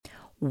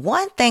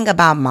One thing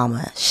about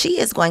mama, she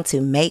is going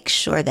to make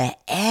sure that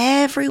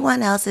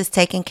everyone else is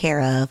taken care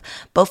of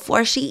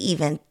before she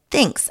even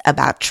thinks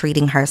about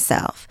treating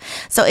herself.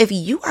 So if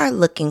you are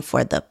looking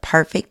for the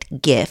perfect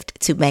gift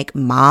to make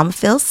mom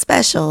feel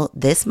special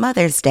this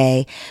Mother's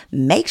Day,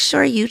 make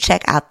sure you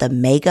check out the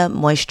Mega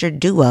Moisture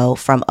Duo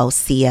from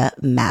Osea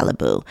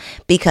Malibu,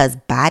 because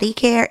body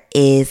care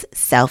is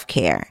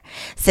self-care.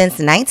 Since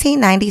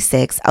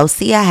 1996,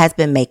 Osea has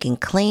been making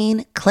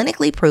clean,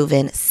 clinically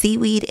proven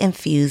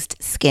seaweed-infused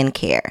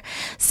skincare.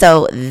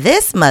 So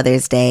this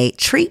Mother's Day,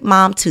 treat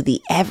mom to the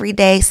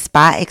everyday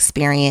spa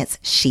experience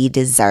she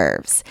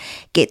deserves.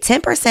 Get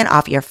 10%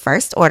 off your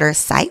first order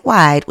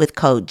site-wide with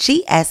code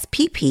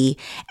GSPP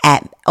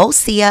at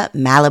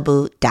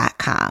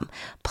OseaMalibu.com.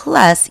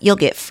 Plus, you'll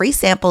get free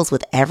samples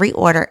with every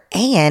order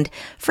and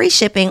free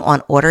shipping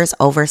on orders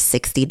over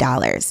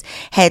 $60.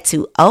 Head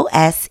to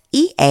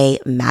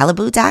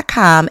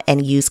OSEAMalibu.com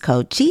and use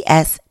code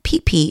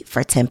GSPP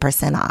for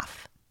 10% off.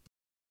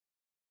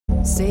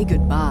 Say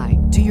goodbye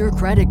to your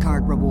credit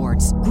card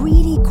rewards.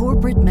 Greedy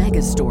corporate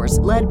mega stores,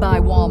 led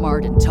by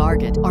Walmart and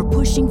Target, are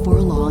pushing for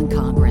a law in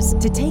Congress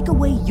to take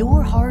away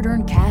your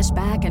hard-earned cash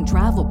back and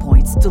travel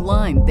points to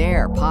line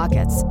their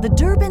pockets. The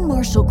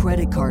Durbin-Marshall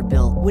credit card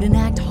bill would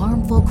enact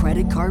harmful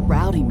credit card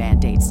routing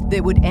mandates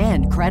that would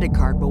end credit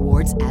card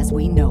rewards as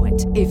we know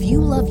it. If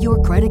you love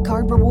your credit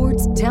card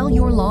rewards, tell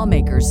your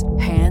lawmakers,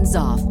 hands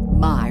off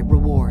my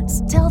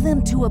rewards. Tell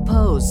them to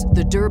oppose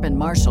the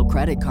Durbin-Marshall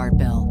credit card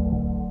bill.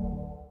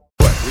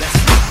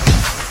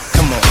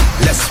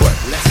 Let's work.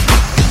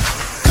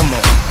 Come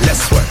on,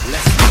 let's work.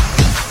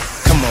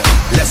 Come on,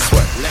 let's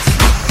work.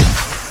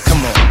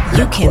 Come on.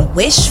 You can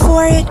wish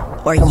for it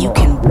or you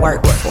can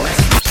work for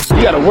it.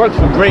 You gotta work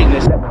for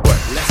greatness.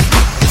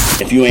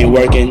 If you ain't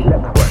working,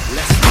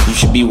 you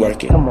should be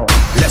working. Come on,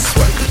 let's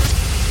work.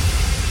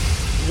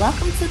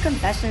 Welcome to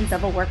Confessions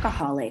of a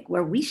Workaholic,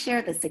 where we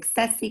share the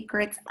success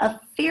secrets of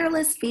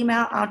fearless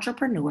female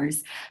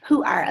entrepreneurs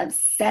who are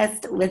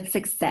obsessed with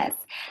success.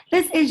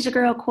 This is your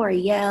girl,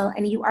 Coriel,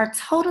 and you are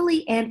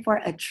totally in for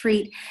a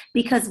treat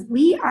because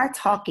we are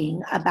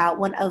talking about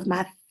one of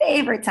my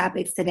favorite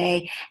topics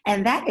today,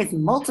 and that is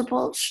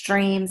multiple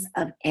streams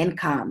of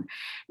income.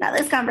 Now,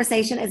 this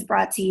conversation is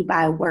brought to you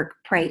by Work,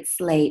 Pray,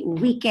 Slay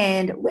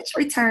Weekend, which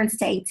returns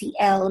to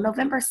ATL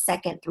November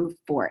 2nd through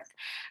 4th.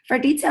 For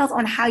details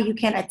on how you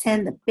can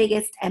attend the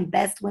biggest and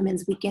best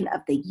women's weekend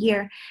of the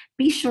year,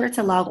 be sure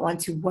to log on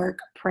to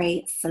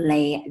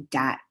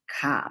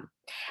workprayslay.com.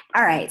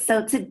 All right,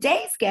 so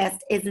today's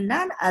guest is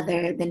none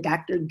other than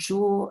Dr.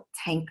 Jewel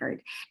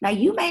Tankard. Now,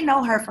 you may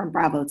know her from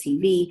Bravo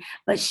TV,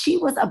 but she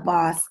was a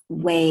boss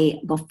way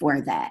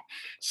before that.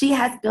 She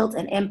has built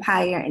an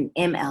empire in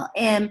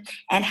MLM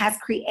and has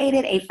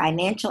created a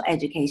financial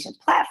education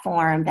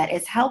platform that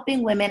is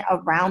helping women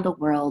around the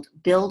world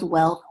build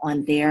wealth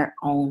on their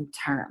own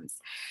terms.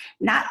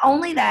 Not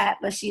only that,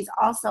 but she's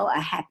also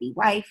a happy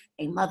wife,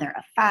 a mother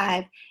of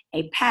 5,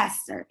 a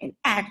pastor, an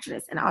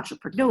actress, an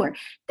entrepreneur.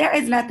 There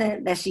is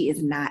nothing that she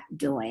is not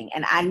doing.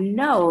 And I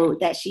know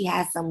that she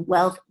has some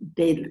wealth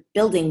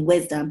building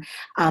wisdom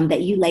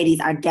that you ladies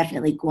are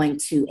definitely going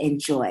to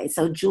enjoy.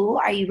 So Jewel,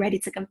 are you ready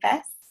to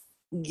confess?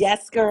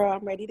 Yes, girl,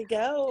 I'm ready to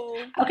go.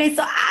 Okay,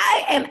 so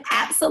I am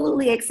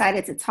absolutely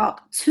excited to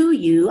talk to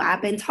you.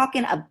 I've been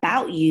talking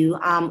about you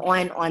on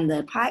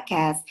the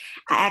podcast.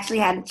 I actually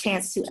had a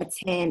chance to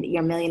attend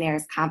your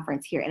Millionaires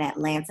Conference here in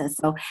Atlanta.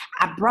 So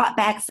I brought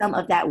back some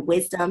of that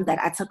wisdom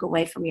that I took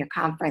away from your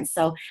conference.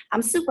 So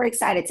I'm super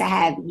excited to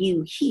have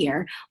you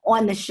here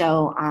on the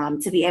show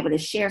to be able to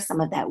share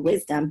some of that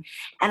wisdom.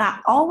 And I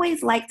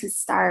always like to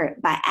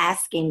start by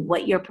asking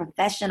what your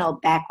professional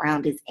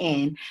background is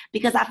in,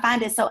 because I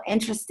find it so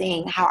interesting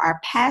how our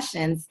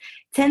passions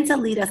tend to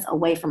lead us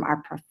away from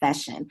our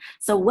profession.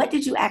 So what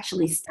did you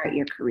actually start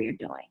your career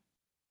doing?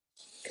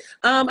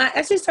 I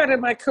actually started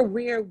my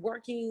career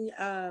working,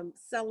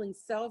 selling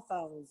cell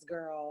phones,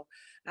 girl.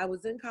 I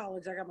was in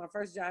college. I got my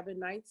first job at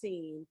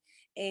 19,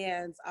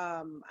 and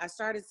I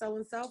started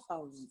selling cell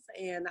phones.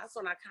 And that's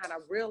when I kind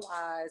of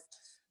realized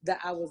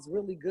that I was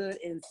really good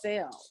in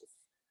sales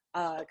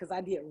because I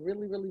did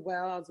really, really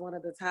well. I was one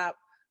of the top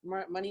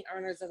money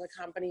earners in the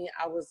company.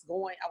 I was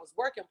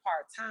working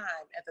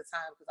part-time at the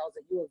time because I was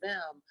at U of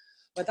M,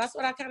 but that's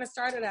what I kind of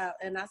started out.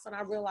 And that's when I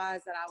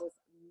realized that I was a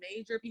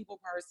major people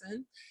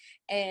person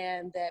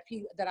and that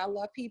I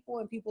love people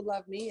and people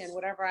love me, and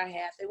whatever I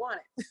had, they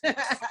wanted.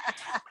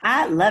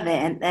 I love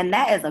it. And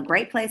that is a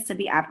great place to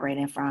be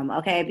operating from,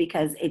 okay?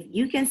 Because if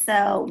you can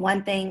sell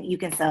one thing, you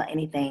can sell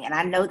anything. And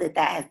I know that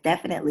has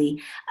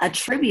definitely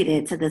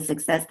attributed to the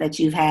success that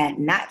you've had,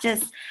 not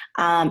just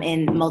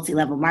in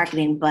multi-level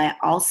marketing, but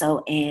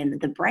also in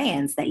the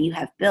brands that you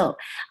have built.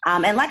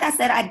 And like I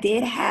said, I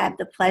did have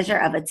the pleasure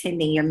of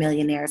attending your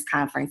Millionaires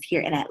Conference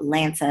here in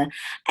Atlanta.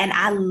 And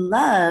I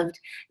loved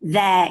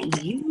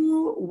that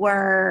you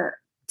were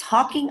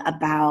talking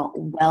about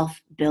wealth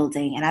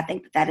building. And I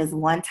think that is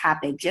one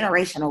topic,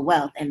 generational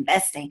wealth,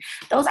 investing.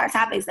 Those are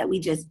topics that we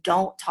just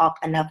don't talk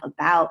enough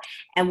about.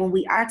 And when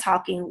we are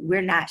talking,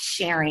 we're not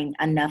sharing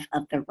enough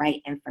of the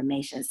right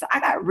information. So I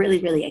got really,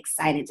 really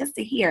excited just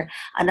to hear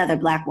another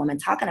Black woman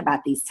talking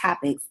about these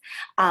topics.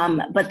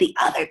 But the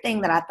other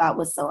thing that I thought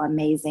was so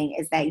amazing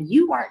is that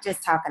you weren't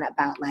just talking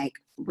about like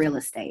real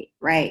estate,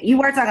 right? You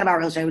were talking about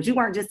real estate, but you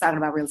weren't just talking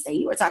about real estate.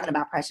 You were talking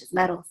about precious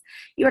metals.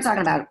 You were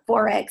talking about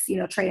Forex,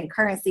 trading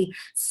currency,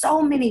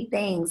 so many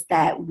things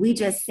that we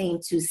just seem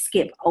to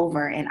skip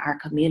over in our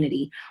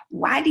community.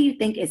 Why do you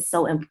think it's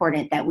so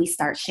important that we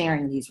start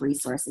sharing these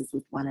resources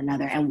with one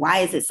another? And why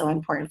is it so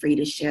important for you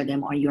to share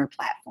them on your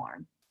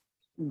platform?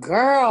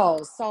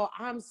 Girl, so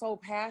I'm so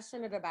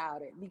passionate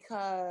about it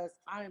because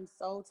I am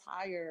so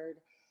tired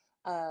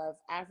of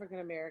African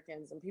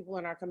Americans and people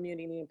in our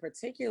community, and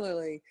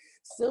particularly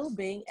still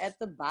being at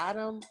the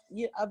bottom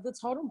of the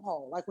totem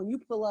pole. Like when you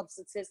pull up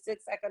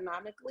statistics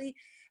economically,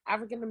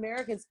 African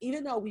Americans,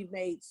 even though we've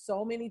made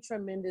so many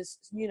tremendous,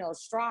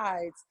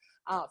 strides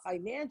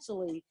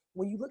financially,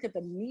 when you look at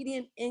the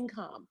median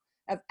income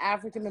of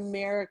African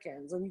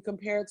Americans, when you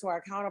compare it to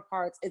our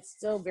counterparts, it's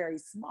still very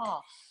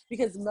small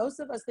because most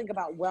of us think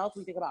about wealth.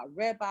 We think about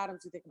red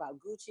bottoms. We think about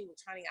Gucci, which,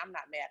 honey, I'm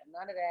not mad at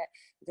none of that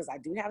because I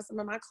do have some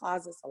in my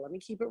closet. So let me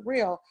keep it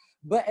real.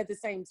 But at the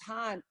same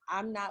time,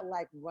 I'm not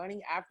like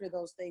running after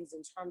those things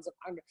in terms of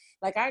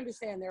I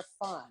understand they're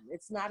fun.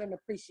 It's not an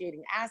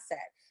appreciating asset.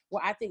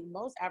 Well, I think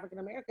most African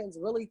Americans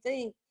really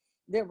think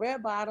they're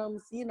red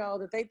bottoms,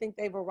 that they think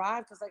they've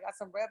arrived because they got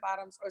some red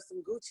bottoms or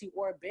some Gucci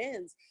or a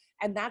Benz,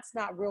 and that's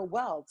not real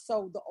wealth.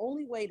 So the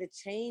only way to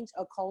change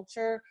a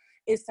culture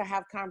is to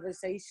have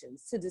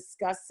conversations, to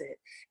discuss it.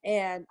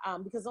 And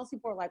because those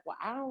people are like, well,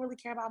 I don't really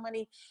care about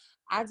money.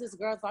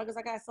 Girl, as long as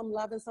I got some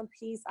love and some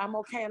peace, I'm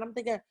okay. And I'm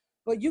thinking,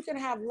 but you can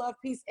have love,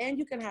 peace, and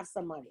you can have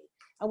some money.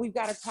 And we've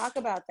got to talk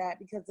about that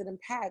because it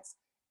impacts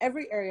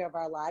every area of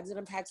our lives. It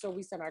impacts where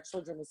we send our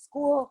children to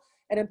school.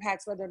 It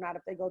impacts whether or not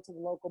if they go to the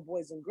local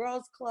Boys and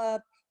Girls Club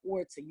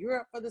or to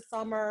Europe for the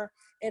summer.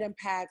 It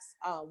impacts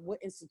what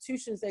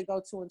institutions they go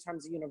to in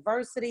terms of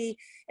university.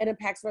 It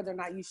impacts whether or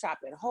not you shop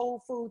at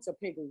Whole Foods or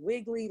Piggly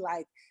Wiggly.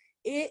 Like,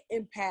 it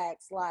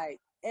impacts like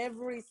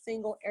every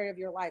single area of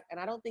your life. And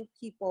I don't think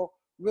people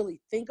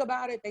really think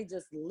about it. They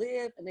just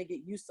live and they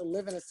get used to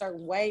living a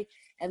certain way.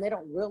 And they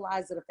don't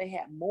realize that if they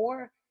had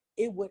more,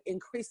 it would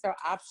increase their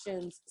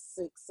options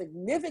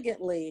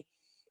significantly.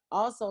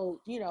 Also,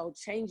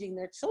 changing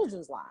their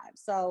children's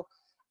lives. So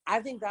I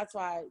think that's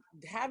why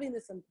having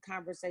this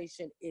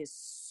conversation is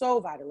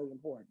so vitally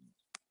important.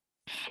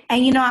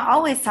 And, I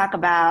always talk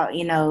about,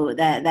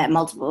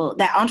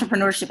 that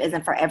entrepreneurship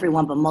isn't for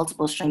everyone, but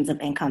multiple streams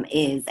of income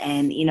is.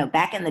 And,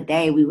 back in the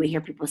day, we would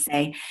hear people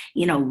say,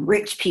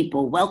 rich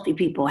people, wealthy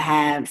people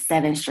have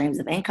 7 streams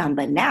of income.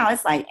 But now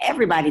it's like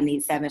everybody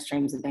needs 7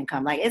 streams of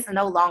income. Like, it's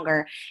no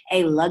longer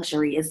a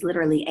luxury. It's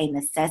literally a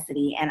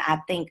necessity. And I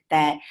think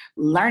that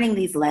learning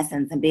these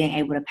lessons and being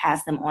able to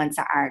pass them on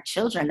to our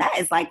children, that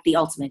is like the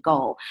ultimate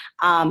goal.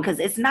 Because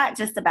it's not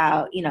just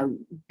about,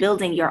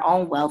 building your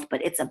own wealth,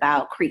 but it's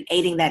about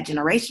creating that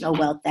generational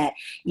wealth that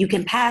you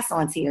can pass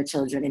on to your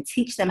children and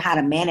teach them how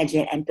to manage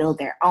it and build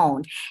their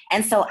own.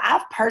 And so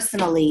I've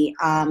personally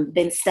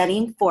been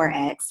studying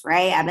Forex,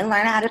 right? I've been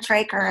learning how to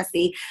trade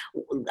currency,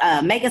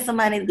 making some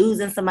money,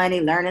 losing some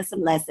money, learning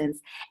some lessons.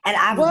 And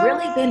I've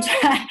really been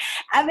trying,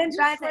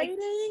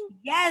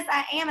 yes,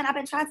 I am. And I've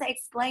been trying to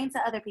explain to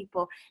other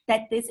people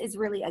that this is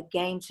really a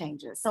game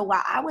changer. So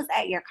while I was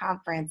at your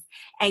conference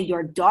and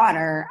your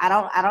daughter, I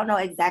don't know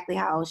exactly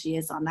how old she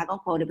is, so I'm not going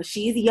to quote it, but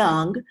she's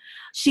young.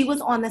 She was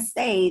on the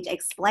stage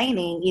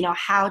explaining,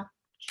 how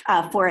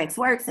Forex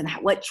works and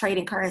what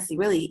trading currency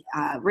really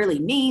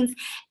means.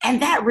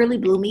 And that really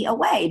blew me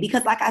away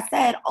because, like I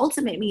said,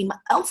 ultimately,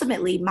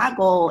 my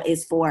goal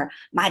is for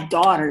my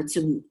daughter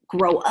to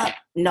grow up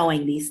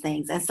knowing these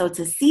things. And so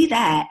to see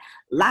that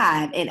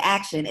live in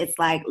action, it's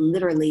like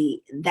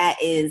literally that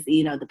is,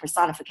 the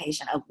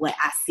personification of what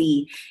I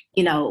see,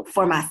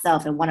 for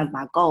myself and one of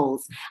my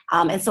goals.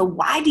 And so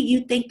why do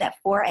you think that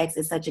Forex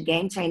is such a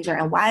game changer?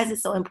 And why is it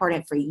so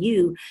important for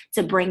you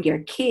to bring your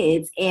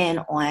kids in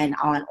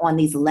on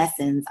these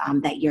lessons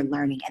that you're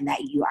learning and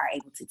that you are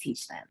able to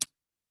teach them?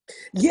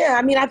 Yeah,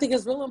 I mean, I think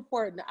it's real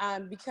important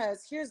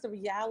because here's the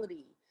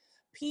reality.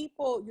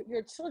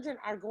 Your children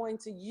are going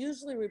to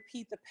usually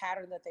repeat the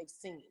pattern that they've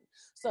seen.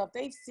 So if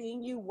they've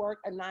seen you work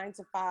a 9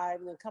 to 5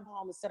 and then come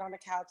home and sit on the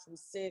couch from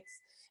 6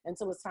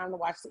 until it's time to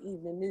watch the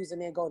evening news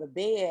and then go to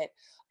bed,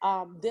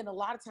 then a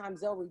lot of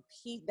times they'll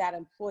repeat that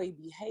employee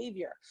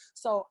behavior.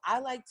 So I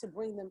like to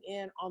bring them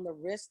in on the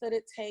risk that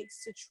it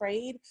takes to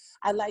trade.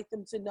 I like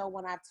them to know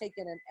when I've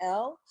taken an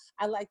L.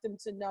 I like them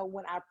to know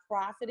when I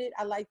profited.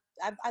 I like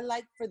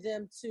for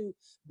them to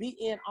be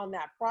in on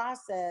that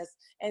process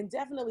and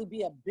definitely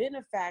be a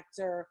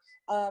benefactor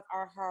of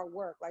our hard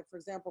work. Like, for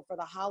example, for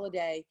the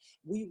holiday,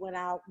 we went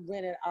out,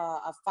 rented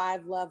a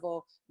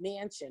 5-level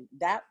mansion.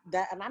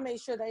 And I made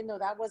sure they know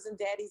that wasn't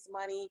daddy's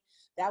money.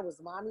 That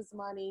was mommy's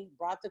money.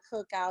 Brought the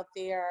cook out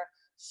there.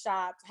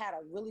 shopped, had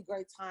a really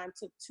great time,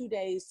 took 2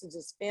 days to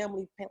just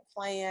family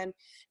plan.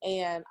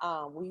 And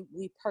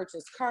we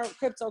purchased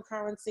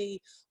cryptocurrency.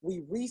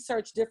 We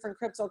researched different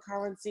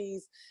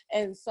cryptocurrencies.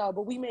 And so,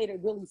 but we made it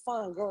really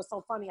fun. Girl, it was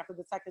so funny. After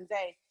the second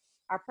day,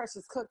 our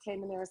precious cook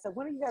came in there and said,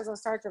 when are you guys gonna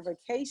start your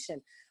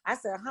vacation? I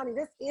said, honey,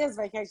 this is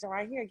vacation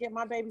right here. Get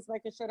my babies,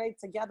 making sure they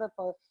together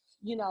for,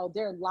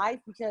 their life,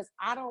 because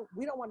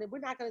we're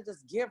not gonna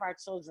just give our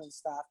children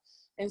stuff.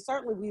 And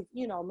certainly we've,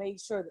 made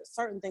sure that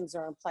certain things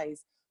are in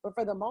place. But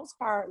for the most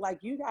part, like,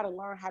 you gotta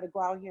learn how to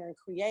go out here and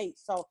create.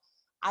 So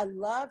I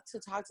love to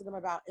talk to them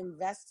about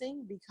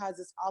investing, because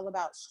it's all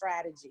about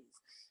strategies.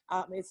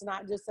 It's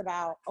not just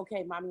about,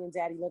 okay, mommy and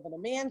daddy live in a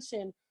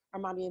mansion, or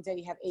mommy and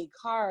daddy have 8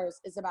 cars.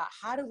 It's about,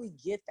 how do we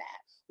get that?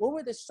 What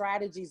were the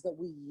strategies that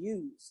we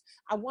use?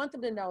 I want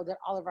them to know that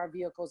all of our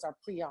vehicles are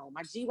pre-owned.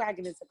 My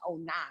G-Wagon is an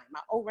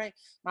 09.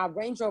 My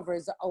Range Rover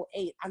is an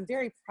 08. I'm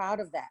very proud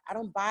of that. I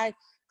don't buy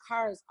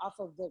cars off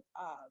of the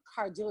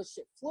car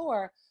dealership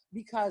floor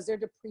because they're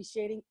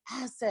depreciating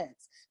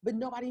assets. But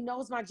nobody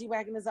knows my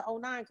G-Wagon is an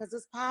 09 because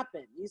it's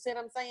popping. You see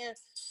what I'm saying?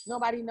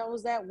 Nobody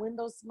knows that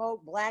window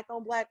smoke, black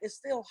on black, is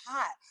still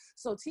hot.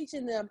 So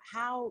teaching them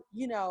how,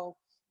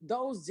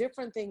 those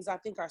different things, I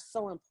think, are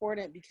so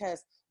important,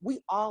 because we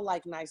all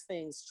like nice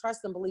things.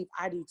 Trust and believe,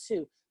 I do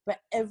too.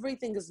 But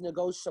everything is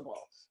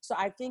negotiable. So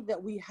I think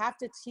that we have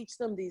to teach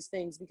them these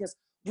things, because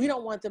we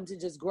don't want them to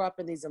just grow up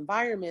in these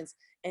environments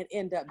and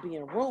end up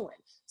being ruined.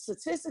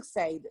 Statistics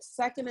say that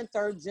second and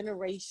third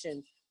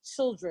generation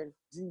children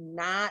do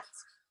not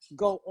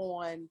go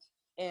on,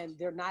 and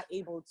they're not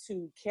able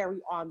to carry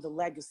on the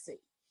legacy.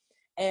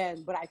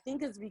 But I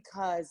think it's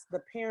because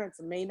the parents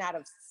may not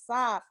have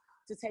stopped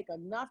to take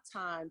enough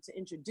time to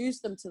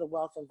introduce them to the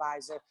wealth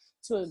advisor,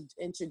 to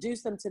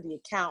introduce them to the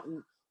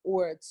accountant,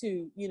 or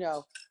to,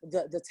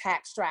 the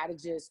tax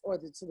strategist, or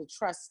to the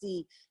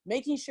trustee.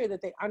 Making sure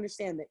that they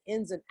understand the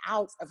ins and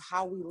outs of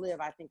how we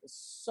live, I think, is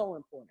so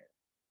important.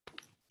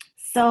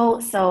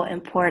 So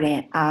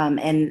important.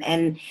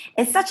 And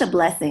it's such a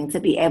blessing to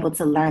be able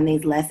to learn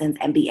these lessons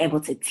and be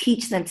able to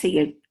teach them to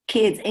your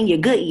kids in your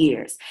good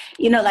years.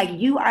 Like,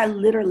 you are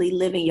literally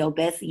living your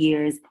best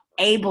years,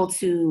 able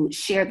to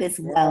share this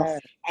wealth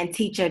and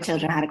teach your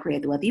children how to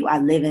create the wealth. You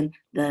are living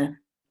the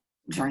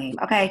dream.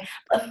 Okay.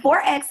 But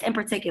Forex in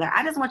particular,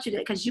 I just want you to,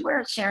 because you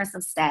were sharing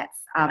some stats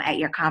at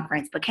your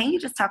conference, but can you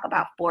just talk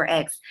about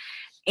Forex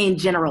in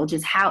general,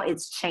 just how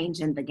it's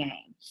changing the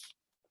game?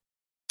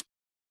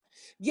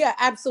 Yeah,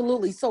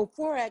 absolutely. So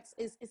Forex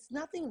it's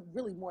nothing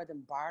really more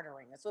than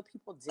bartering. That's what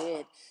people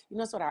did.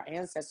 That's what our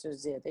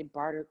ancestors did. They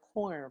bartered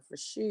corn for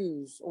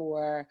shoes,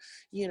 or,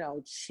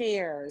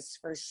 chairs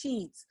for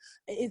sheets.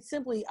 It's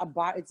simply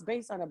it's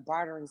based on a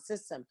bartering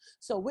system.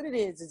 So what it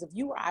is if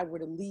you or I were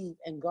to leave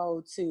and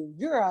go to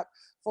Europe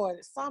for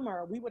the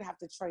summer, we would have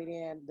to trade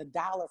in the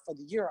dollar for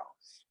the euro.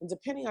 And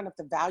depending on if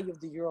the value of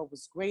the euro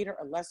was greater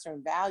or lesser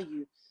in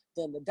value,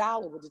 then the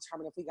dollar would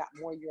determine if we got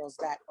more euros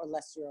back or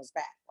less euros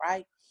back,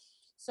 right?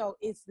 So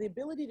it's the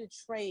ability to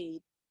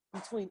trade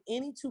between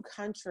any two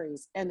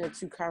countries and their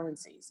two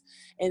currencies.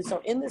 And so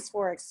in this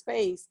Forex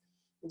space,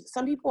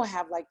 some people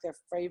have like their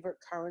favorite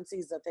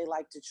currencies that they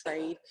like to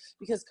trade,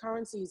 because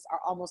currencies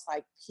are almost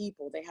like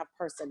people. They have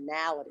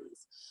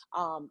personalities.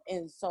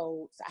 And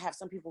so I have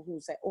some people who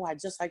say, oh, I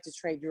just like to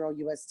trade Euro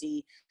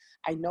USD.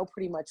 I know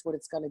pretty much what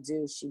it's going to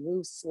do. She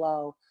moves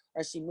slow,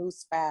 or she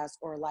moves fast,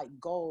 or like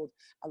gold.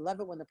 I love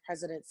it when the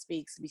president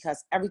speaks,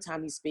 because every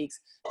time he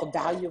speaks, the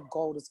value of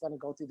gold is going to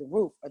go through the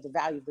roof, or the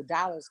value of the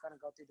dollar is going to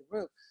go through the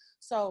roof.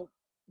 So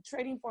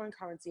trading foreign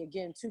currency,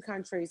 again, two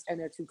countries and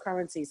their two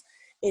currencies,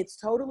 it's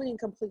totally and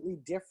completely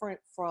different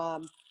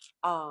from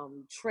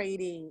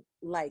trading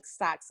like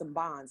stocks and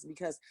bonds,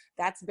 because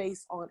that's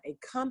based on a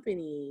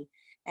company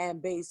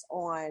and based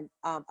on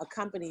a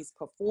company's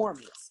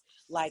performance,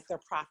 like their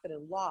profit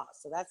and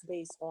loss. So that's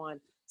based on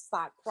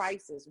stock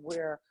prices,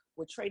 where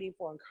with trading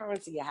foreign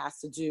currency, it has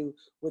to do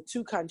with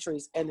two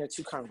countries and their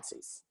two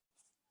currencies.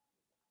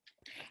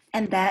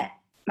 And that,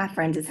 my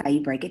friends, is how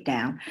you break it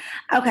down.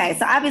 Okay,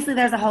 so obviously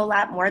there's a whole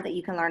lot more that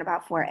you can learn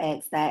about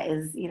Forex that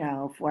is,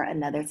 for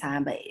another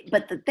time.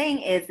 But the thing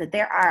is that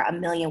there are a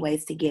million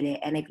ways to get it.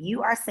 And if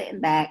you are sitting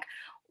back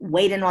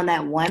waiting on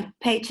that one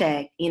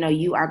paycheck,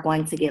 you are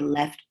going to get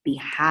left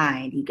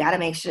behind. You got to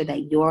make sure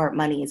that your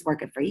money is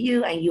working for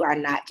you and you are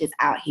not just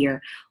out here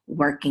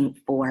working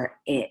for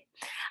it.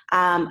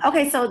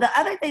 Okay, so the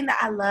other thing that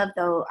I love,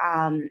 though,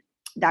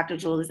 Dr.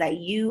 Jewel, is that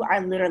you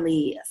are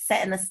literally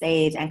setting the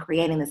stage and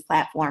creating this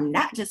platform,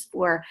 not just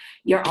for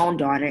your own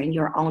daughter and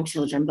your own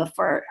children, but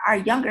for our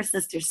younger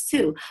sisters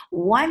too.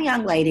 One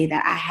young lady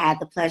that I had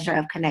the pleasure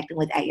of connecting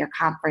with at your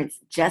conference,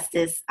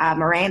 Justice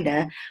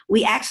Miranda,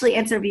 we actually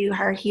interviewed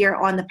her here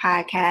on the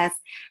podcast.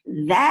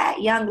 That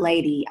young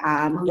lady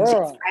who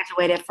just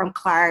graduated from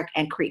Clark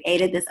and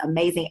created this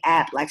amazing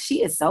app, like,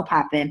 she is so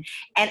popping.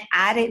 And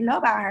I didn't know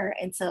about her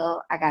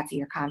until I got to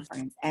your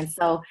conference. And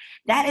so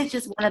that is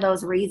just one of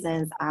those reasons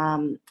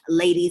reasons,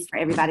 ladies, for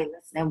everybody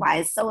listening, why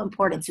it's so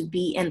important to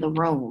be in the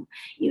room.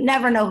 You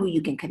never know who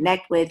you can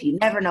connect with. You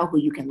never know who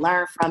you can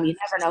learn from. You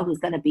never know who's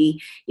going to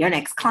be your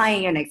next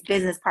client, your next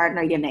business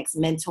partner, your next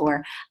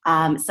mentor.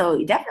 So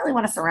you definitely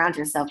want to surround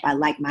yourself by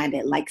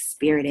like-minded,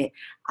 like-spirited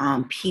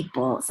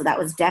people. So that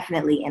was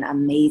definitely an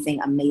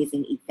amazing,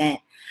 amazing event.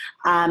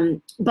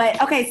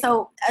 But okay,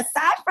 so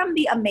aside from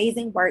the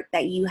amazing work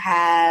that you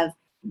have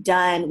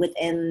done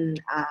within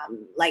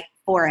like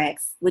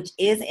Forex, which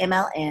is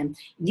MLM,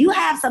 you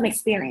have some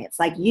experience.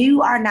 Like,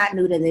 you are not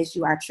new to this,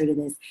 you are true to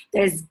this.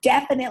 There's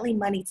definitely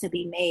money to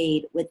be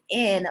made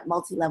within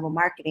multi-level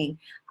marketing.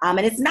 And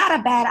it's not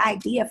a bad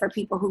idea for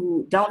people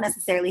who don't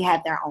necessarily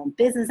have their own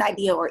business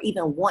idea or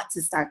even want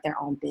to start their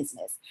own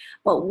business.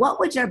 But what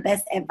would your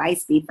best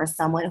advice be for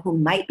someone who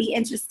might be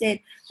interested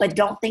but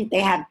don't think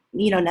they have,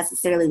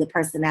 necessarily the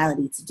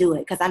personality to do it?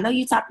 Because I know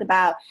you talked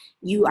about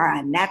you are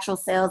a natural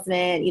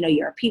salesman,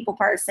 you're a people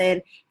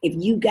person. If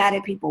you got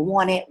it, people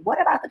want it. What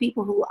about the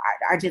people who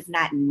are just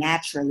not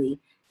naturally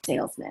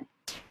salesmen?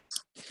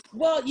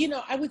 Well,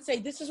 I would say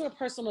this is where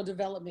personal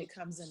development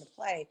comes into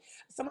play.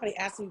 Somebody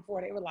asked me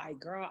before, they were like,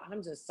 girl,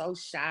 I'm just so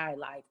shy.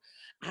 Like,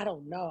 I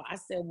don't know. I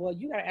said, well,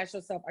 you got to ask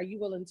yourself, are you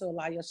willing to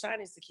allow your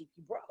shyness to keep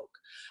you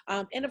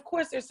broke? And of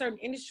course, there's certain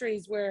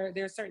industries where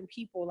there's certain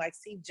people like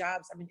Steve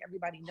Jobs. I mean,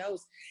 everybody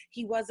knows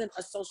he wasn't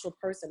a social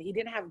person. He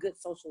didn't have good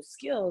social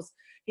skills.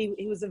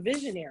 He was a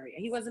visionary.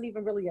 He wasn't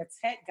even really a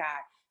tech guy.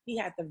 He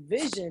had the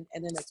vision,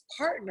 and then his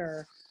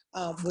partner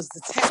was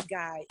the tech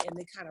guy, and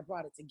they kind of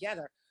brought it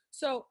together.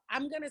 So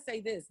I'm going to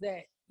say this,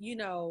 that,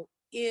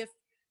 if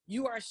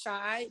you are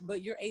shy,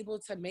 but you're able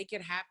to make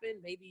it happen,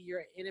 maybe you're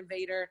an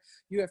innovator,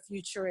 you're a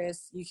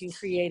futurist, you can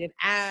create an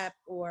app,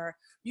 or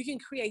you can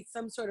create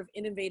some sort of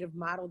innovative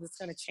model that's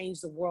going to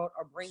change the world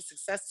or bring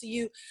success to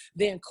you,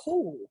 then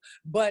cool.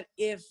 But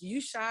if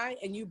you shy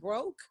and you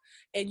broke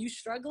and you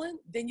struggling,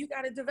 then you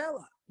got to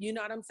develop. You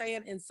know what I'm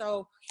saying? And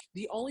so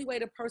the only way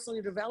to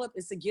personally develop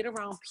is to get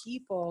around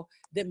people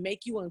that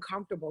make you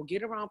uncomfortable,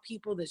 get around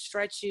people that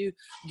stretch you,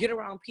 get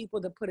around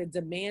people that put a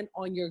demand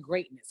on your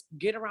greatness,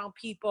 get around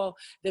people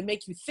that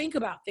make you think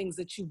about things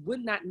that you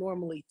would not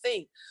normally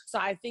think. So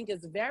I think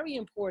it's very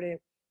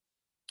important,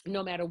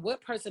 no matter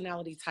what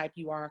personality type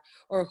you are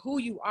or who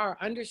you are,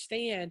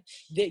 understand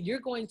that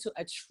you're going to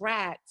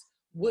attract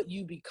what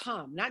you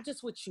become, not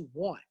just what you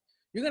want.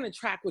 You're going to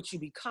attract what you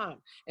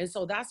become. And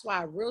so that's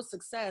why real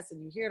success, and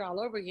you hear it all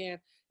over again,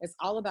 it's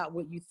all about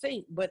what you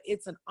think, but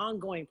it's an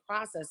ongoing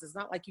process. It's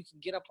not like you can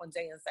get up one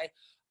day and say,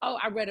 oh,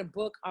 I read a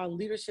book on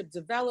leadership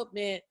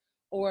development,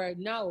 or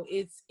no,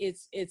 it's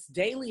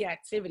daily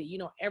activity.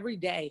 Every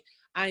day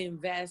I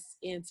invest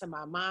into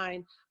my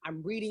mind.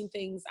 I'm reading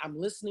things, I'm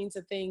listening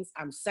to things,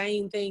 I'm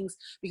saying things,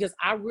 because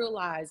I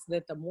realize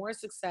that the more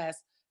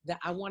success that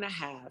I want to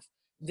have,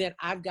 then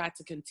I've got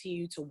to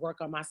continue to work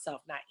on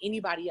myself, not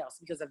anybody else,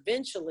 because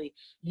eventually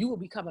you will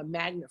become a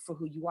magnet for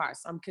who you are.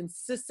 So I'm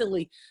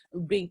consistently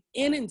being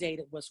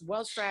inundated with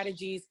wealth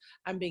strategies.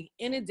 I'm being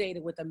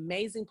inundated with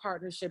amazing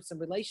partnerships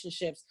and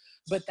relationships,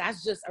 but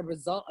that's just a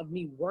result of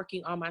me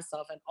working on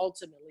myself. And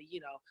ultimately,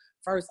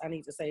 first I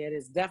need to say it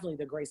is definitely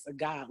the grace of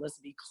God. Let's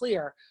be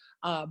clear.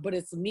 But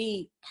it's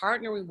me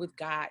partnering with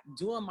God,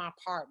 doing my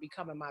part,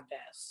 becoming my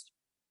best.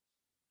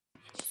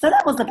 So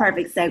that was the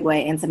perfect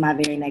segue into my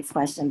very next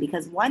question,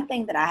 because one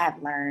thing that I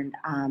have learned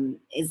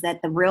is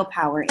that the real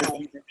power is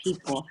in the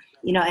people,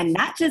 and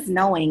not just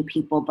knowing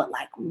people, but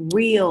like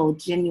real,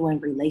 genuine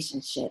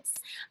relationships.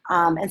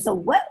 And so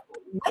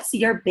what's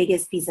your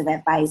biggest piece of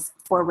advice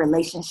for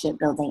relationship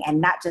building, and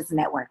not just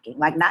networking,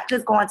 like not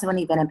just going to an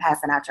event and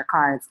passing out your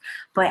cards,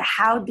 but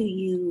how do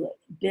you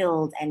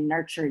build and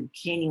nurture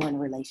genuine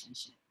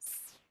relationships?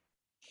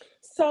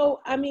 So,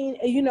 I mean,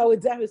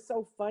 it's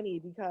so funny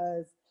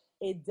because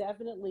it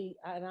definitely,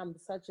 and I'm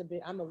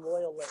a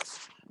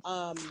loyalist.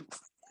 I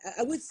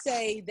would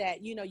say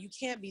that, you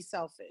can't be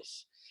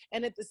selfish.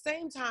 And at the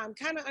same time,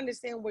 kind of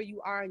understand where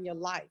you are in your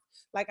life.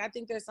 Like, I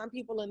think there's some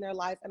people in their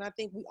life, and I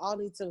think we all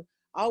need to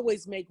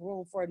always make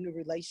room for a new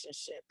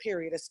relationship,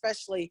 period,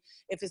 especially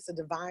if it's a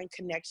divine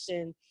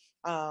connection.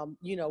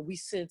 We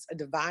sense a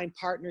divine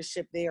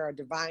partnership there, a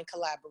divine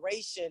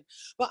collaboration,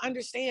 but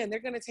understand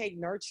they're going to take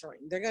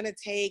nurturing. They're going to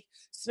take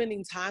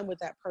spending time with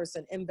that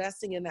person,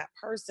 investing in that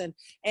person.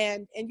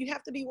 And you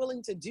have to be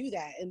willing to do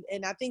that.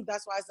 And I think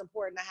that's why it's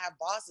important to have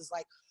bosses.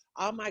 Like,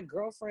 all my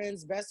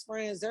girlfriends, best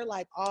friends, they're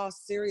like all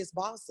serious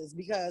bosses,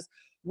 because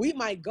we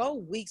might go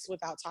weeks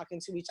without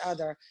talking to each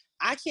other.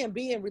 I can't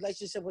be in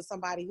relationship with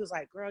somebody who's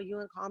like, girl, you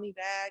don't call me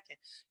back and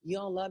you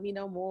don't love me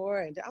no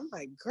more. And I'm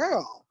like,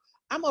 girl,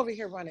 I'm over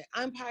here running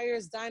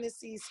empires,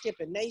 dynasties,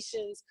 skipping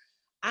nations.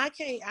 I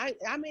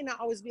may not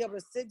always be able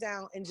to sit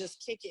down and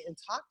just kick it and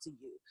talk to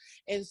you.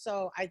 And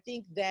so I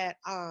think that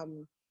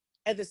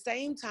at the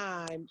same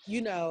time,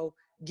 when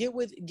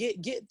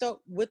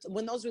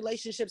those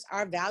relationships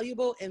are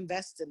valuable,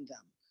 invest in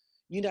them.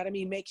 You know what I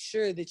mean? Make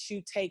sure that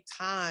you take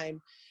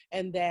time,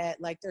 and that,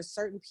 like, there's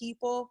certain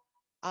people,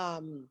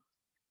 for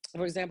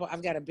example,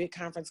 I've got a big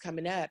conference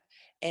coming up,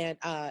 and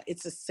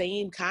it's the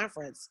same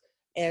conference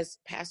as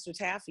Pastor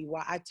Taffy.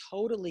 Well, I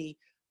totally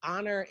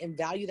honor and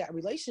value that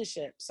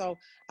relationship. So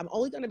I'm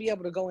only going to be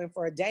able to go in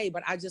for a day,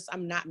 but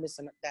I'm not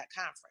missing that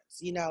conference.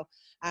 You know,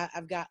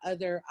 I've got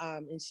other,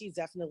 and she's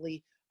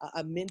definitely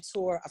a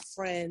mentor, a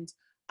friend.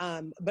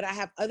 But I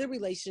have other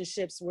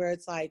relationships where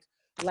it's like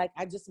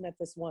I just met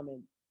this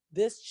woman,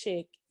 this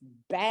chick,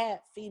 bad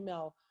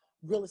female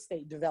real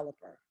estate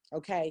developer.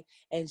 Okay.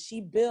 And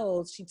she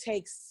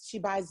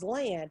buys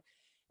land,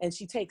 and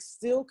she takes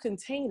still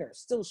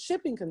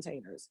shipping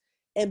containers,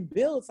 and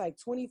builds like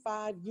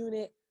 25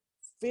 unit,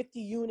 50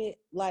 unit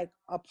like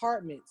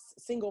apartments,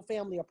 single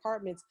family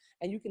apartments.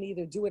 And you can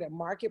either do it at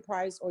market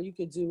price or you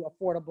could do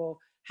affordable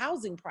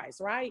housing price,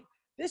 right?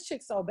 This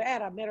chick's so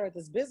bad. I met her at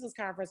this business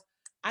conference.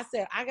 I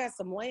said, I got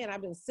some land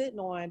I've been sitting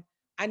on.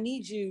 I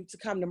need you to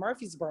come to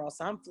Murfreesboro.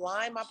 So I'm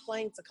flying my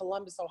plane to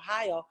Columbus,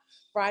 Ohio,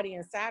 Friday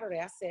and Saturday.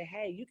 I said,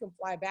 hey, you can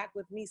fly back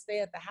with me, stay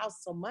at the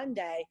house till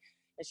Monday.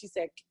 And she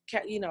said,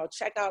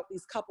 check out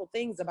these couple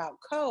things about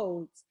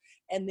codes.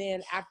 And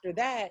then after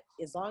that,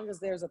 as long as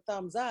there's a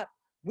thumbs up,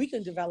 we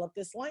can develop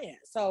this land.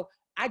 So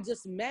I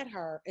just met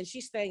her, and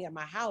she's staying at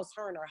my house.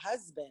 Her and her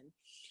husband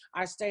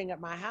are staying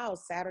at my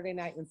house Saturday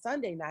night and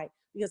Sunday night,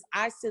 because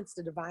I sense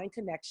the divine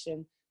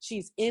connection.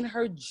 She's in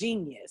her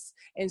genius.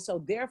 And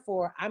so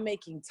therefore, I'm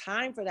making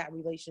time for that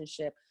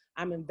relationship.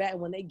 I'm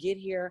investing. When they get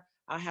here,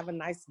 I'll have a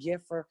nice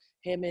gift for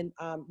him and,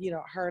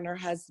 her and her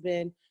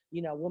husband.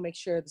 We'll make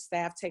sure the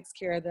staff takes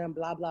care of them,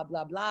 blah, blah,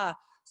 blah, blah.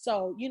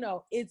 So,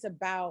 it's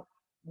about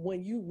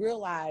when you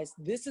realize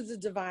this is a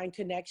divine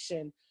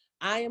connection,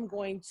 I am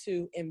going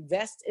to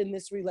invest in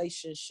this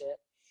relationship,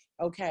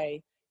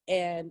 okay?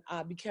 And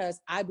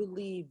because I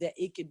believe that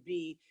it could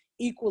be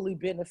equally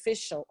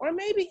beneficial, or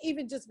maybe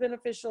even just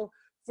beneficial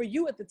for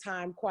you at the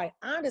time, quite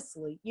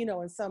honestly,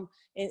 in some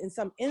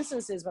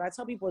instances. But I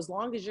tell people, as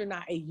long as you're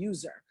not a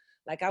user,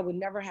 like I would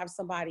never have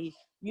somebody,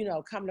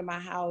 come to my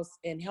house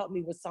and help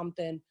me with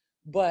something,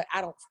 but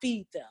I don't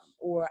feed them,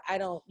 or I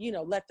don't,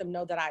 let them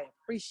know that I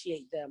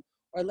appreciate them,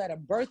 or let a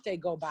birthday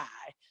go by,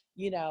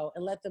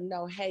 and let them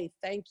know, hey,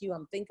 thank you.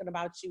 I'm thinking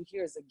about you.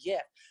 Here's a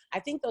gift. I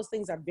think those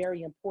things are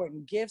very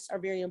important. Gifts are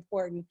very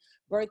important.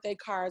 Birthday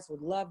cards,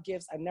 would love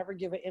gifts. I never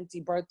give an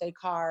empty birthday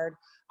card.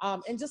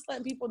 And just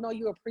letting people know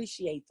you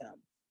appreciate them.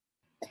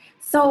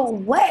 So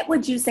what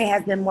would you say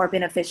has been more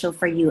beneficial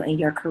for you in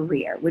your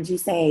career? Would you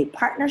say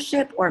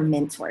partnership or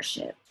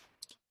mentorship?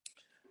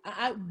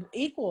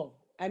 Equal.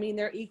 I mean,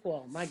 they're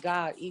equal. My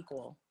God,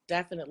 equal.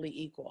 Definitely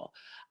equal.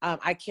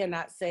 I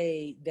cannot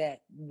say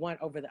that one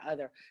over the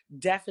other.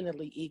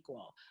 Definitely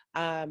equal.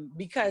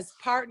 Because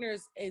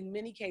partners in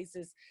many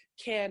cases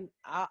can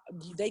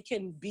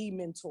be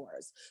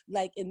mentors.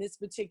 Like in this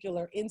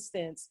particular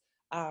instance,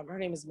 her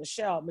name is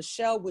Michelle.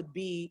 Michelle would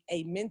be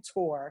a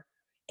mentor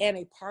and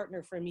a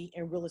partner for me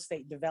in real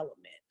estate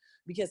development,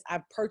 because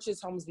I've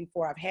purchased homes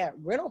before. I've had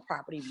rental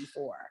property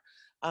before,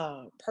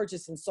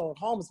 purchased and sold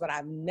homes, but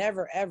I've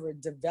never ever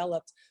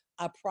developed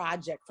a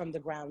project from the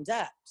ground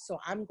up. So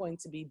I'm going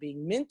to be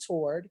being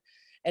mentored,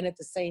 and at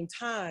the same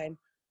time,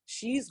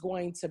 she's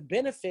going to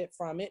benefit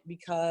from it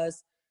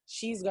because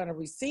she's going to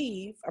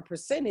receive a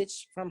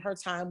percentage from her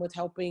time with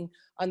helping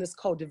on this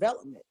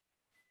co-development.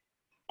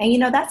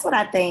 And that's what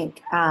I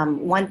think.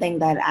 One thing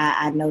that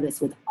I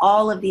noticed with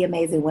all of the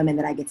amazing women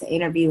that I get to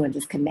interview and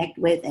just connect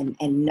with and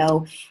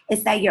know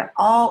is that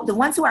the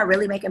ones who are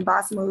really making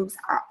boss moves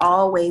are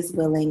always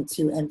willing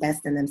to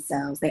invest in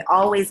themselves. They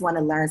always want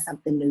to learn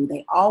something new.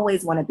 They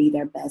always want to be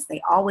their best. They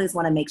always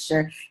want to make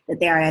sure that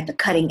they are at the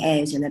cutting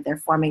edge and that they're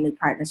forming new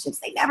partnerships.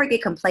 They never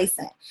get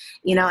complacent,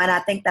 and I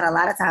think that a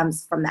lot of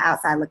times from the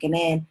outside looking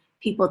in,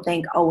 people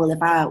think, oh, well,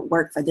 if I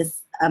work for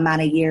this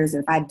amount of years, or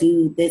if I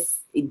do this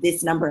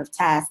number of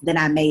tasks, then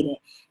I made it.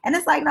 And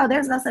it's like, no,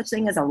 there's no such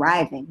thing as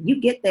arriving. You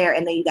get there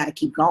and then you got to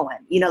keep going.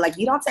 You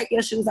don't take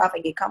your shoes off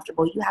and get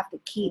comfortable. You have to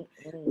keep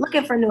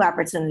looking for new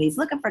opportunities,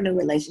 looking for new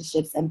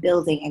relationships, and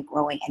building and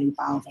growing and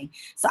evolving.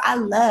 So I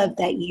love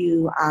that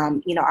you,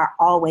 are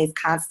always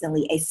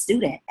constantly a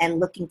student and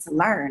looking to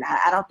learn.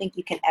 I don't think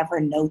you can ever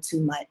know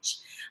too much,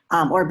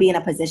 or be in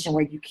a position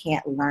where you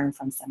can't learn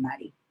from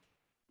somebody.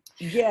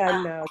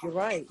 Yeah, no, you're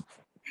right.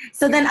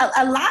 So then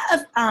a lot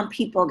of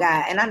people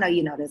and I know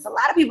you know this, a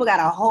lot of people got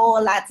a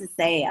whole lot to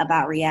say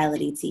about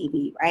reality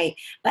TV, right?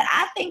 But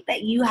I think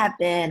that you have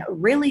been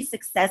really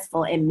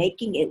successful in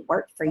making it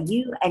work for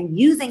you and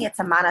using it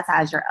to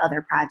monetize your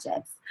other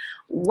projects.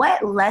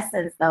 What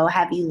lessons, though,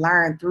 have you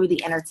learned through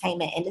the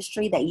entertainment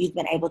industry that you've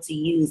been able to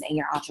use in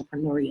your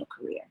entrepreneurial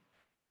career?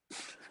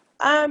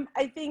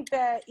 I think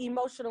that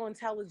emotional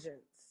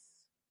intelligence,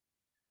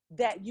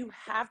 that you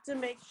have to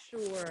make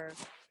sure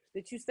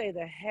that you stay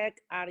the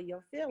heck out of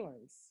your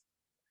feelings.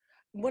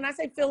 When I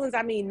say feelings,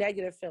 I mean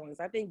negative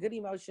feelings. I think good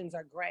emotions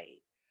are great.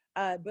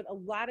 But a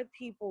lot of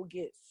people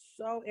get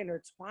so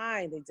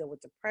intertwined. They deal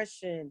with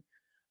depression,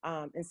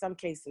 in some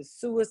cases,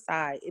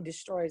 suicide. It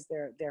destroys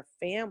their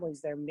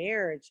families, their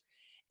marriage.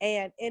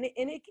 And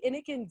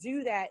it can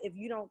do that if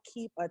you don't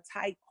keep a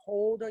tight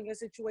hold on your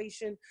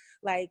situation.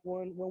 Like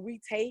when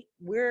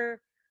we're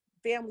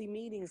family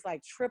meetings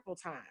like triple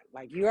time.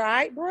 Like, you all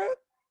right, Brooke?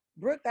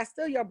 Brooke, that's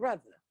still your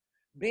brother.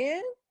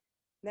 Ben,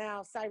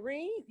 now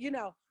Cyrene,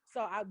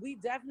 so we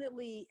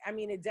definitely,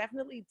 it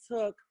definitely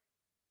took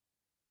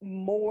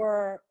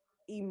more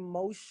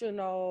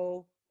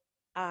emotional,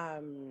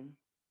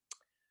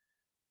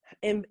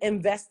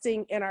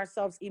 investing in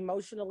ourselves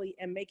emotionally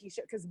and making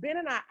sure, because Ben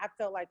and I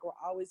felt like we're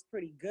always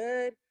pretty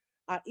good.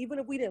 Even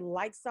if we didn't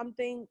like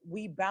something,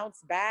 we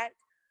bounce back.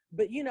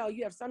 But you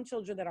have some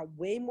children that are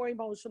way more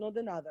emotional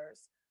than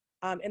others.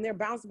 And their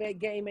bounce back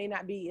game may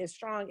not be as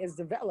strong as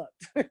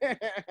developed.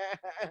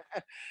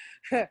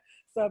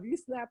 So if you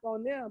snap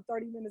on them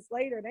 30 minutes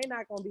later, they're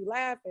not going to be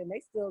laughing. They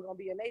still going to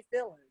be in their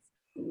feelings.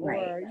 Right.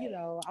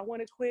 Or, I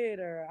want to quit,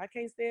 or I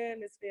can't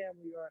stand this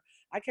family, or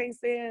I can't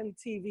stand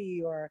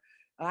TV, or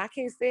I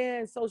can't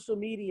stand social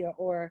media,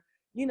 or,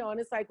 and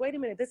it's like, wait a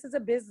minute, this is a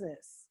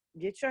business.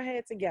 Get your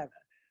head together.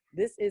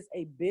 This is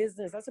a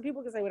business. That's what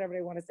people can say whatever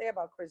they want to say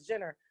about Kris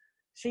Jenner.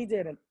 She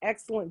did an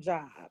excellent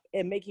job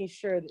in making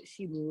sure that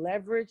she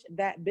leveraged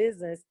that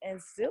business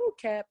and still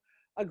kept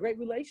a great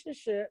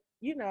relationship,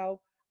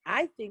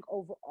 I think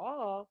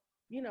overall,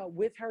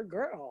 with her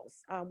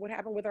girls. What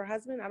happened with her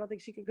husband, I don't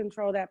think she could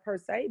control that per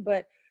se,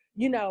 but,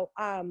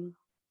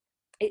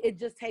 it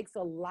just takes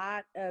a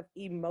lot of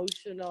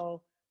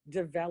emotional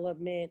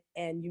development,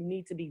 and you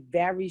need to be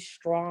very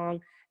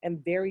strong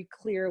and very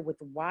clear with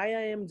why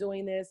I am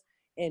doing this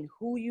and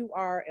who you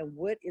are and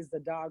what is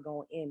the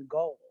doggone end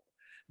goal.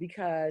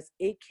 Because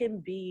it can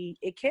be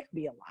a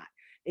lot.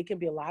 It can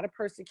be a lot of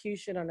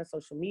persecution on a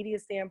social media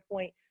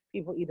standpoint.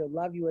 People either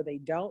love you or they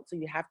don't. So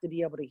you have to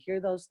be able to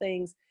hear those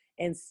things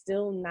and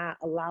still not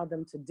allow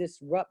them to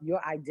disrupt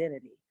your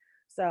identity.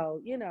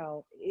 So,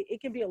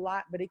 it can be a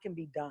lot, but it can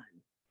be done.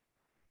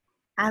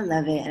 I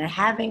love it. And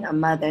having a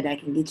mother that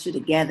can get you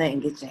together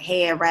and get your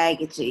hair right,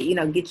 get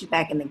you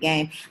back in the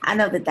game. I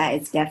know that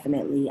is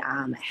definitely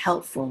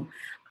helpful.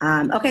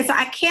 Okay, so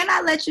I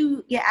cannot let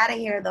you get out of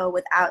here, though,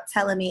 without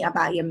telling me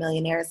about your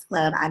Millionaires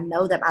Club. I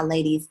know that my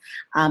ladies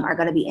are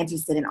going to be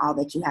interested in all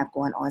that you have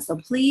going on. So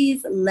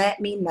please let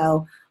me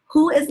know,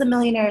 who is the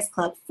Millionaires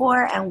Club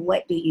for and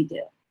what do you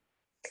do?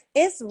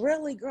 It's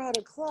really, girl,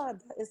 the club,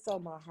 that is so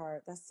my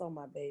heart. That's so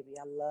my baby.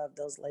 I love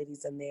those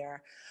ladies in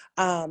there.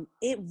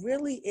 It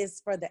really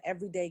is for the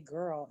everyday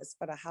girl. It's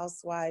for the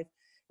housewife.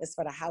 It's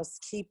for the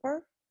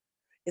housekeeper.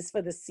 It's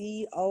for the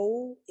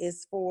CEO.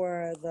 It's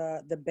for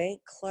the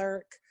bank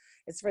clerk.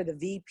 It's for the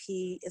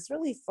VP. It's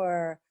really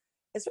for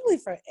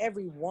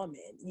every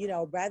woman,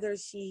 whether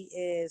she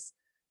is,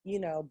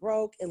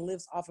 broke and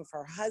lives off of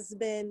her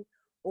husband,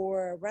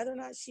 or whether or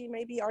not she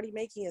may be already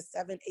making a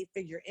 7-8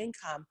 figure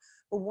income,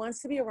 but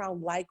wants to be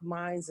around like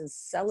minds and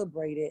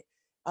celebrate it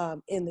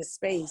in this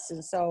space.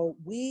 And so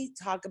we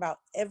talk about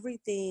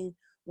everything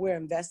where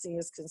investing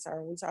is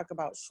concerned. We talk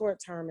about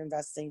short-term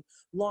investing,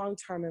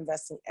 long-term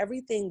investing,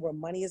 everything where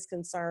money is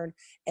concerned,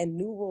 and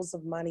new rules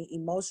of money,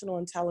 emotional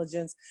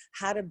intelligence,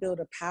 how to build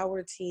a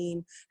power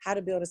team, how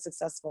to build a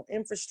successful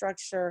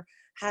infrastructure,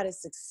 how to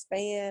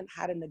expand,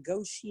 how to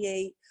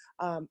negotiate,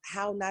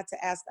 how not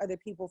to ask other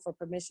people for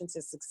permission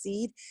to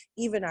succeed,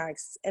 even our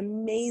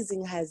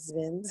amazing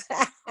husbands.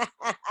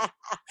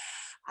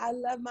 I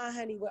love my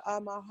honey with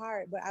all my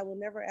heart, but I will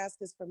never ask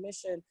his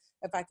permission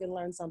if I can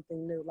learn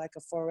something new, like a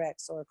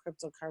Forex or a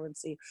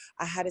cryptocurrency,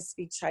 or how to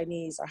speak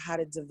Chinese, or how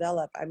to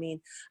develop.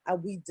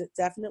 We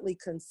definitely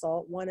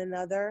consult one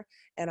another,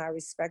 and I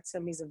respect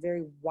him. He's a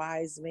very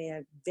wise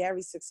man,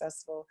 very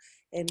successful,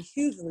 and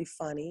hugely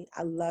funny.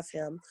 I love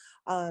him.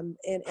 And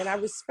I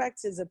respect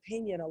his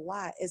opinion a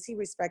lot, as he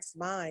respects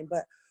mine,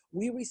 but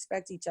we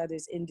respect each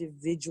other's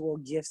individual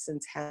gifts and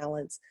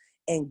talents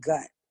and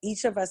gut.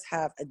 Each of us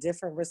have a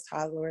different risk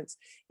tolerance.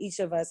 Each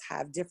of us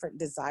have different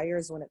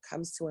desires when it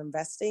comes to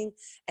investing,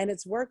 and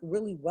it's worked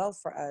really well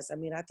for us.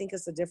 I think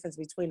it's the difference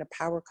between a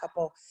power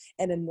couple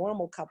and a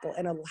normal couple,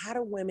 and a lot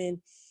of women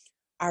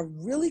are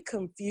really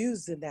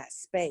confused in that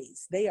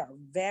space. They are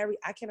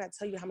I cannot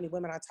tell you how many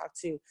women I talk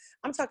to.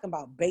 I'm talking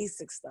about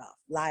basic stuff,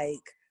 like,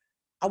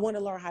 I want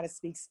to learn how to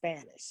speak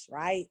Spanish,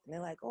 right? And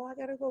they're like, oh, I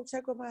got to go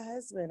check with my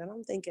husband. And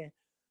I'm thinking,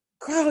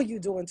 girl, you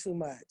doing too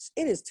much.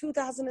 It is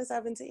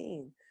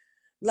 2017.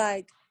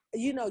 Like,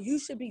 you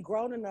should be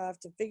grown enough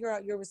to figure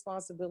out your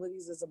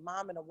responsibilities as a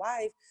mom and a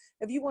wife.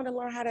 If you want to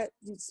learn how to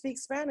speak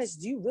Spanish,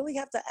 do you really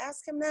have to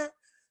ask him that?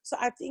 So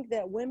I think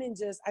that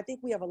I think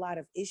we have a lot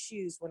of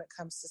issues when it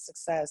comes to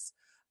success.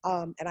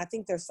 And I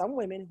think there's some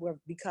women who have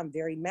become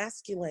very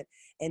masculine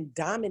and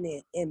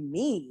dominant and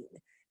mean.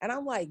 And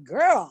I'm like,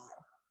 girl,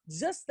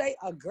 just stay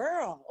a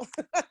girl.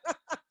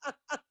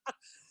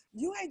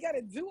 You ain't got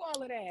to do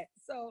all of that.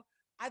 So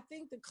I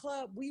think the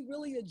club, we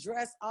really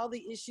address all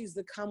the issues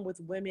that come with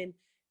women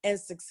and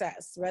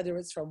success, whether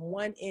it's from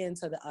one end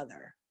to the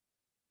other.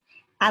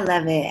 I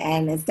love it,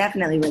 and it's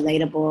definitely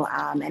relatable,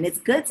 and it's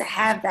good to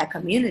have that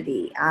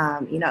community,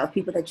 of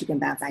people that you can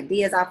bounce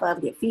ideas off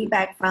of, get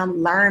feedback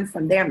from, learn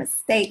from their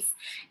mistakes,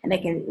 and they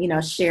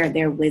can, share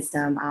their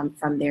wisdom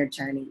from their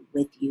journey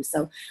with you.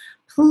 So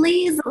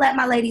please let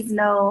my ladies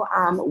know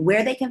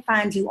where they can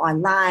find you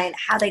online,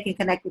 how they can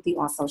connect with you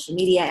on social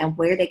media, and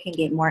where they can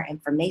get more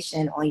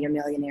information on your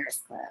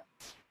Millionaires Club.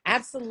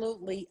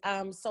 Absolutely.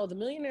 So the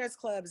Millionaires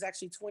Club is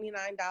actually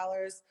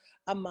 $29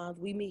 a month.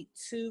 We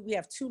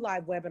have 2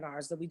 live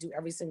webinars that we do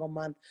every single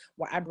month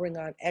where I bring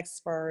on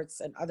experts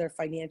and other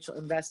financial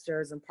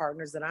investors and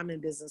partners that I'm in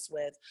business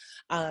with.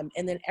 And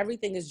then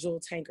everything is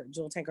Jewel Tankard,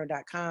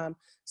 jeweltankard.com,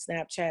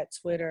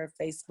 Snapchat, Twitter,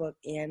 Facebook,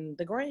 and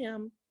the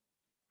Gram.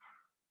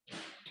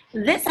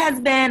 This has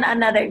been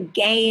another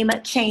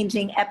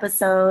game-changing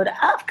episode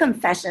of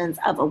Confessions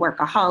of a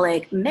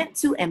Workaholic, meant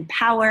to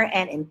empower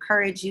and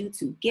encourage you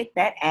to get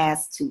that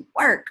ass to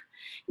work.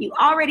 You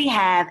already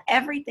have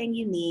everything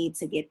you need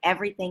to get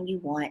everything you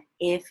want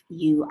if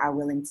you are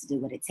willing to do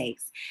what it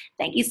takes.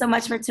 Thank you so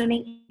much for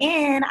tuning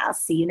in. I'll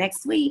see you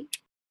next week.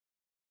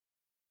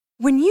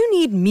 When you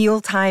need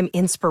mealtime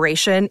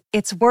inspiration,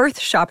 it's worth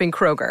shopping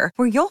Kroger,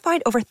 where you'll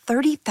find over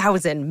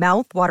 30,000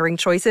 mouth-watering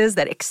choices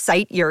that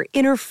excite your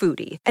inner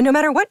foodie. And no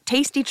matter what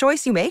tasty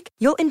choice you make,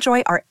 you'll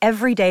enjoy our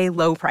everyday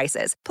low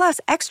prices, plus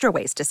extra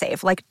ways to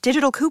save, like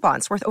digital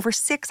coupons worth over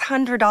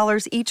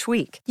 $600 each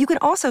week. You can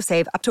also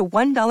save up to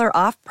 $1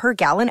 off per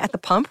gallon at the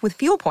pump with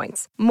fuel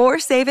points. More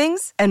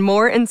savings and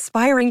more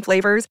inspiring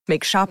flavors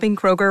make shopping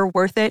Kroger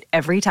worth it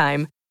every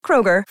time.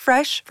 Kroger,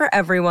 fresh for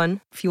everyone.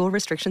 Fuel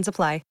restrictions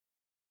apply.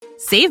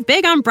 Save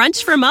big on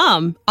brunch for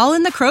mom, all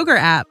in the Kroger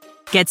app.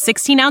 Get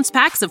 16-ounce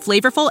packs of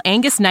flavorful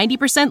Angus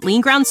 90%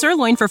 lean ground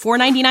sirloin for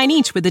 $4.99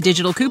 each with a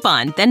digital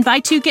coupon. Then buy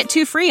 2, get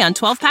 2 free on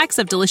 12 packs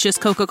of delicious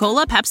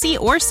Coca-Cola, Pepsi,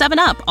 or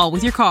 7-Up, all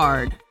with your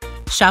card.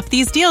 Shop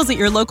these deals at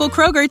your local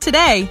Kroger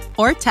today,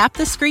 or tap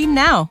the screen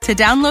now to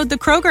download the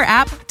Kroger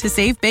app to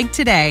save big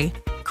today.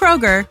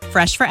 Kroger,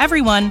 fresh for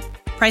everyone.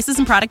 Prices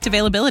and product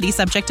availability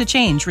subject to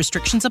change.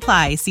 Restrictions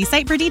apply. See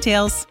site for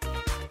details.